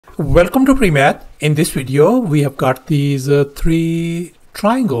Welcome to PreMath. In this video we have got these three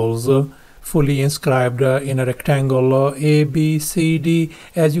triangles fully inscribed in a rectangle A, B, C, D,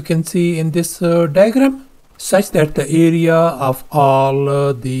 as you can see in this diagram, such that the area of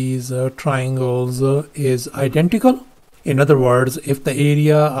all these triangles is identical. In other words, if the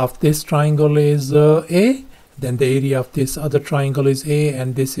area of this triangle is A, then the area of this other triangle is A,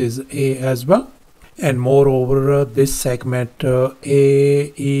 and this is A as well. And moreover, this segment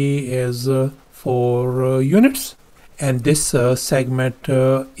AE is 4 units, and this segment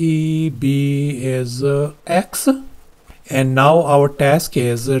EB is X. And now our task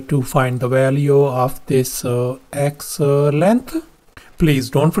is to find the value of this X length. Please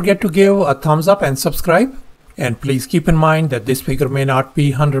don't forget to give a thumbs up and subscribe. And please keep in mind that this figure may not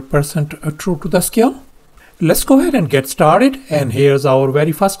be 100% true to the scale. Let's go ahead and get started. And here's our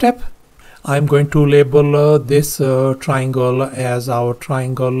very first step. I'm going to label this triangle as our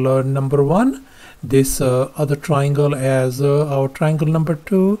triangle number 1, this other triangle as our triangle number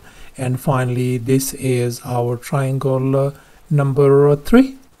 2, and finally this is our triangle number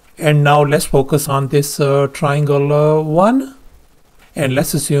 3. And now let's focus on this triangle 1, and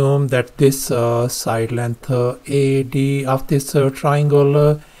let's assume that this side length AD of this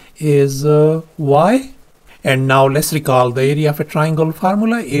triangle is y. And now let's recall the area of a triangle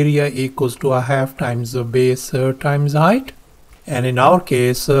formula. Area equals to a half times the base times height. And in our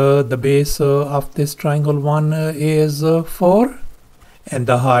case, the base of this triangle 1 is 4. And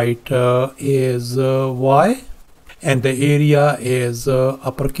the height is y. And the area is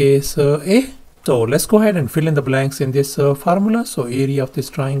uppercase A. So let's go ahead and fill in the blanks in this formula. So area of this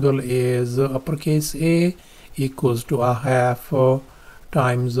triangle is uppercase A equals to a half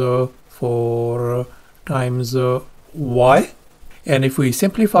times 4 times y. And if we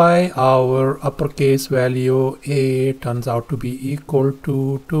simplify, our uppercase value A turns out to be equal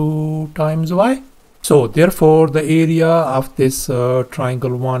to 2 times y. So therefore the area of this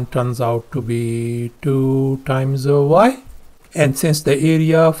triangle 1 turns out to be 2 times y. And since the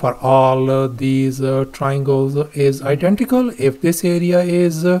area for all these triangles is identical, if this area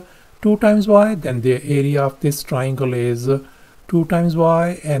is 2 times y, then the area of this triangle is 2 times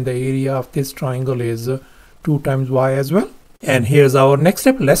y, and the area of this triangle is 2 times y as well. And here's our next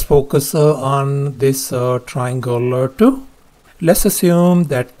step. Let's focus on this triangle 2. Let's assume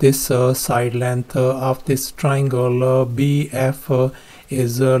that this side length of this triangle BF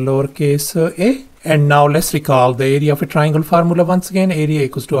is lowercase a. And now let's recall the area of a triangle formula once again. Area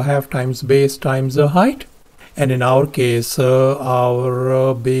equals to a half times base times height. And in our case,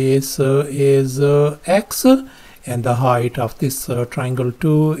 our base is x, and the height of this triangle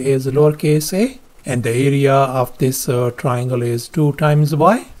 2 is lowercase a, and the area of this triangle is 2 times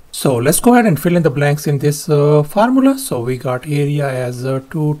y. So let's go ahead and fill in the blanks in this formula. So we got area as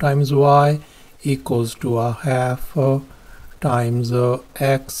 2 times y equals to a half times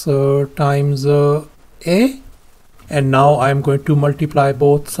x times a. And now I'm going to multiply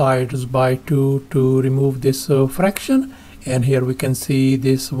both sides by 2 to remove this fraction. And here we can see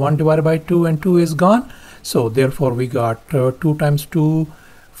this 1 divided by 2, and 2 is gone. So therefore we got 2 times 2,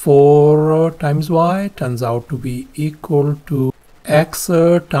 4 times y turns out to be equal to x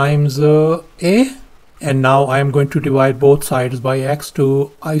times a. And now I am going to divide both sides by x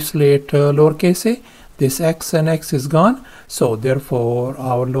to isolate lowercase a. This x and x is gone. So therefore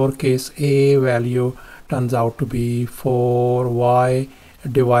our lowercase a value turns out to be 4y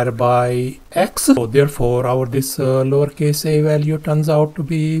divided by x. So therefore our this lowercase a value turns out to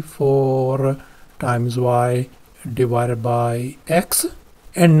be 4 times y divided by x.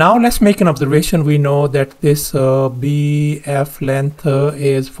 And now let's make an observation. We know that this BF length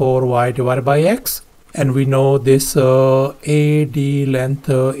is 4y divided by x, and we know this AD length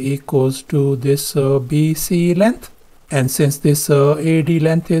equals to this BC length. And since this AD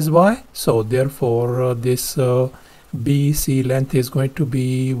length is y, so therefore this BC length is going to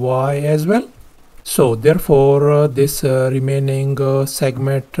be y as well. So therefore this remaining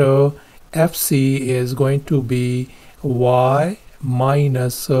segment FC is going to be y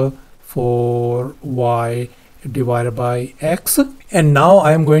minus 4y divided by x. And now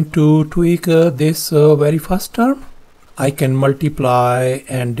I am going to tweak this very first term. I can multiply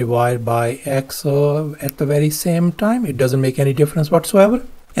and divide by x at the very same time. It doesn't make any difference whatsoever.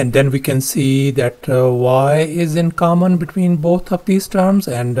 And then we can see that y is in common between both of these terms,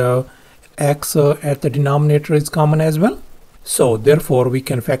 and x at the denominator is common as well. So therefore we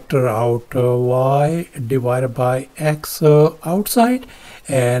can factor out y divided by x outside,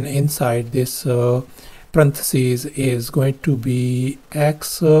 and inside this parentheses is going to be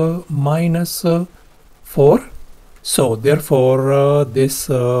x minus 4. So therefore this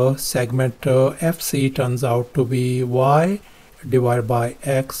segment FC turns out to be y divided by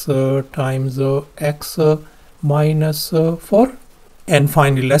x times x minus 4. And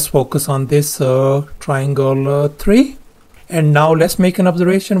finally, let's focus on this triangle 3. And now let's make an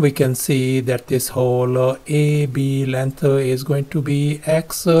observation. We can see that this whole AB length is going to be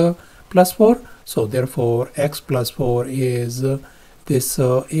x plus 4. So therefore x plus 4 is this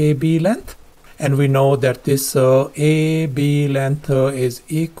AB length. And we know that this AB length is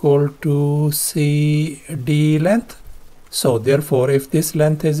equal to CD length. So therefore, if this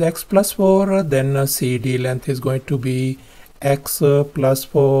length is x plus 4, then CD length is going to be x plus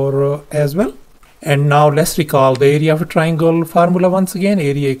 4 as well. And now let's recall the area of a triangle formula once again.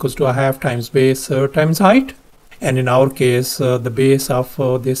 Area equals to a half times base times height. And in our case, the base of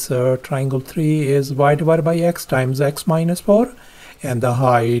this triangle 3 is y divided by x times x minus 4. And the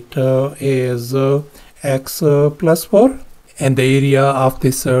height is x plus 4. And the area of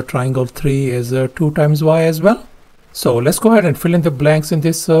this triangle 3 is 2 times y as well. So let's go ahead and fill in the blanks in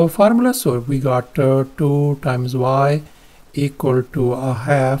this formula. So we got 2 times y equal to a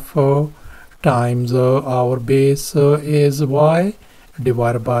half times our base is y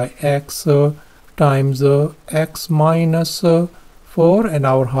divided by x times x minus 4, and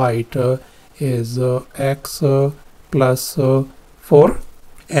our height is x plus 4.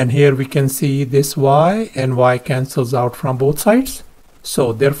 And here we can see this y, and y cancels out from both sides.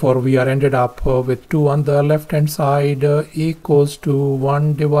 So therefore we are ended up with 2 on the left hand side equals to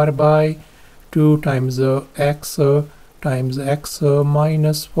 1 divided by 2 times x times x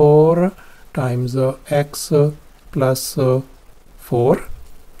minus 4 times x plus 4.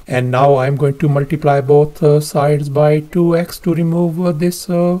 And now I'm going to multiply both sides by 2x to remove this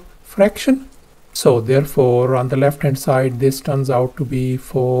fraction. So therefore on the left hand side this turns out to be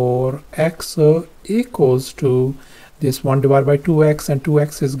 4x equals to this 1 divided by 2x, and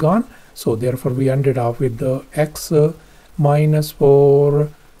 2x is gone. So therefore we ended up with the x minus 4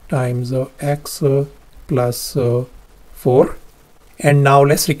 times x plus 4. And now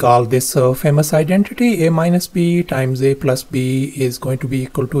let's recall this famous identity. A minus b times a plus b is going to be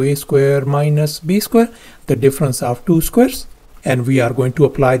equal to a square minus b square, the difference of two squares. And we are going to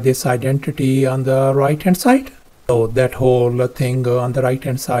apply this identity on the right hand side. So that whole thing on the right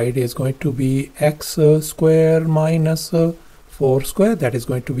hand side is going to be x square minus 4 square, that is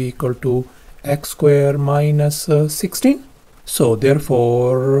going to be equal to x square minus 16. So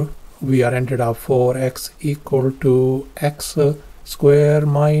therefore we are ended up 4x equal to x square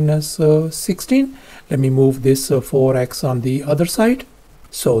minus 16. Let me move this 4x on the other side.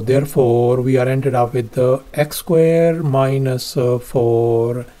 So therefore we are ended up with the x square minus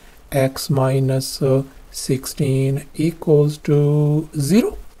 4x minus 16 equals to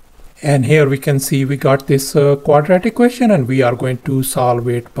 0. And here we can see we got this quadratic question, and we are going to solve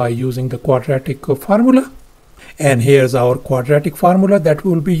it by using the quadratic formula. And here's our quadratic formula that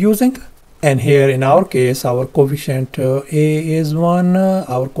we'll be using. And here in our case our coefficient a is 1,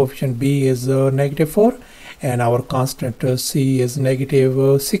 our coefficient b is -4, and our constant c is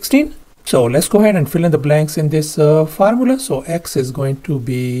 -16. So let's go ahead and fill in the blanks in this formula. So x is going to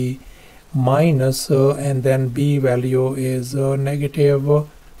be minus and then b value is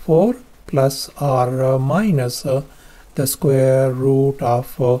 -4 plus r minus the square root of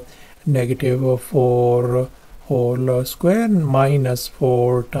 -4 whole square minus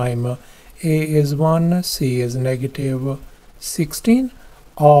 4 times a is 1, c is -16,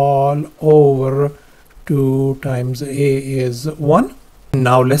 all over 2 times a is 1.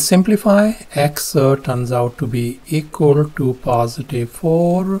 Now let's simplify. X turns out to be equal to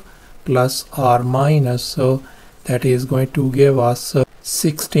 +4 plus r minus, that is going to give us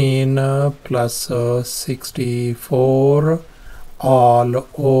 16 plus 64 all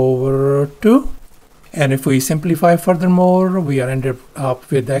over 2. And if we simplify furthermore, we are ended up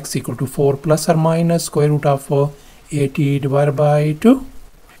with x equal to 4 plus or minus square root of 80 divided by 2.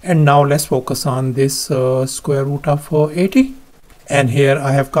 And now let's focus on this square root of 80. And here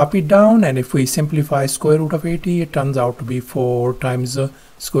I have copied down, and if we simplify square root of 80, it turns out to be 4 times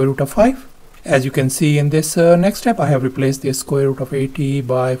square root of 5. As you can see in this next step, I have replaced the square root of 80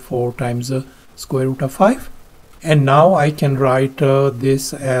 by 4 times square root of 5. And now I can write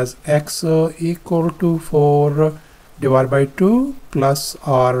this as x equal to 4 divided by 2 plus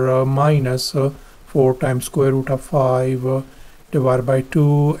r minus 4 times square root of 5 divided by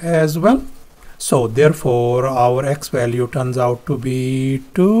 2 as well. So therefore our x value turns out to be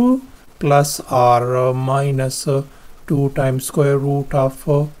 2 plus r minus 2 times square root of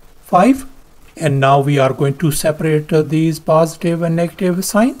 5. And now we are going to separate these positive and negative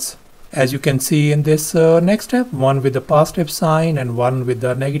signs. as you can see in this next step, one with the positive sign and one with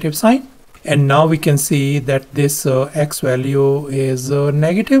the negative sign. And now we can see that this x value is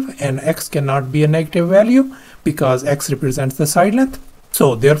negative, and x cannot be a negative value because x represents the side length.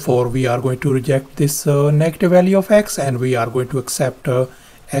 So therefore we are going to reject this negative value of x, and we are going to accept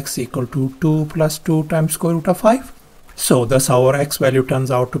x equal to 2 plus 2 times square root of 5. So thus our x value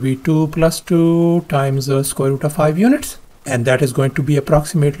turns out to be 2 plus 2 times square root of 5 units. And that is going to be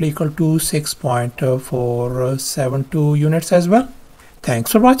approximately equal to 6.472 units as well.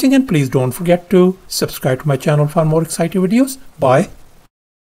 Thanks for watching, and please don't forget to subscribe to my channel for more exciting videos. Bye.